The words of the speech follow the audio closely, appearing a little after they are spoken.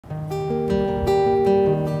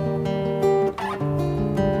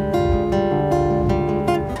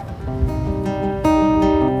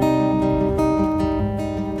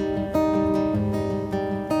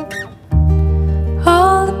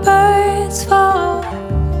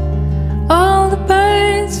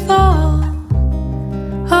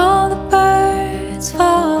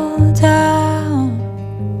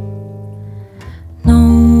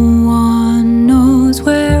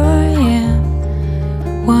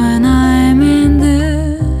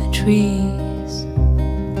trees.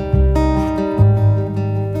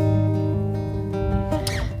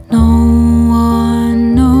 No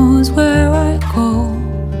one knows where I go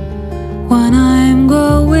when I'm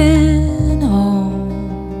going home.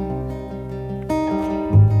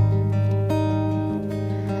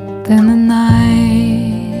 Then the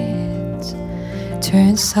night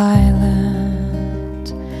turns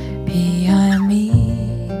silent behind me.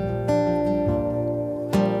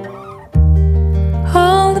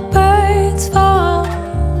 All the birds fall,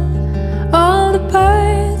 all the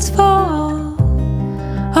birds fall,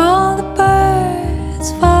 all the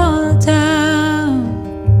birds fall down.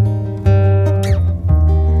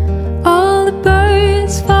 All the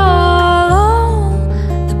birds fall, all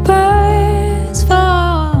the birds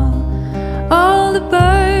fall, all the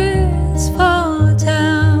birds fall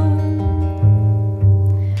down.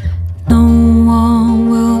 No one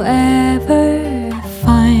will ever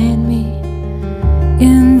find me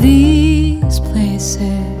in these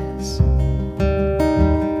places.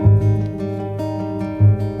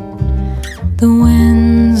 The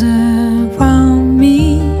winds around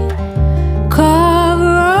me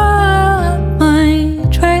cover up my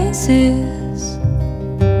traces.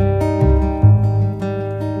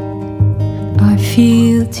 I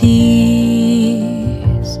feel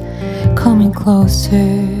tears coming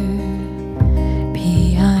closer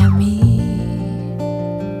behind me.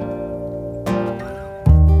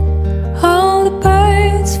 All the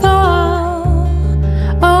birds fall,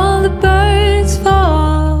 all the birds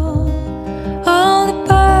fall, all the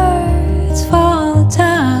birds fall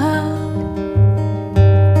down.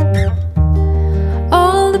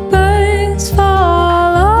 All the birds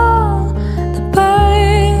fall, all the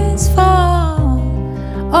birds fall,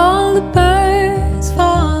 all the birds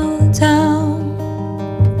fall down.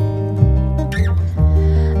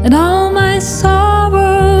 And all my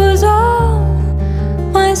sorrows,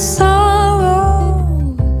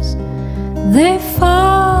 they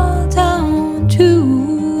fall down too.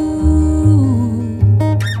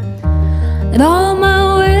 And all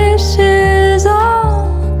my wishes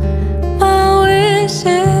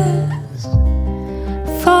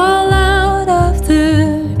fall out of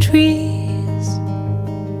the trees.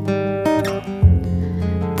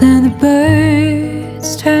 Then the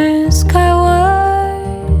birds turn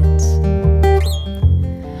skywards,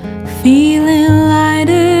 feeling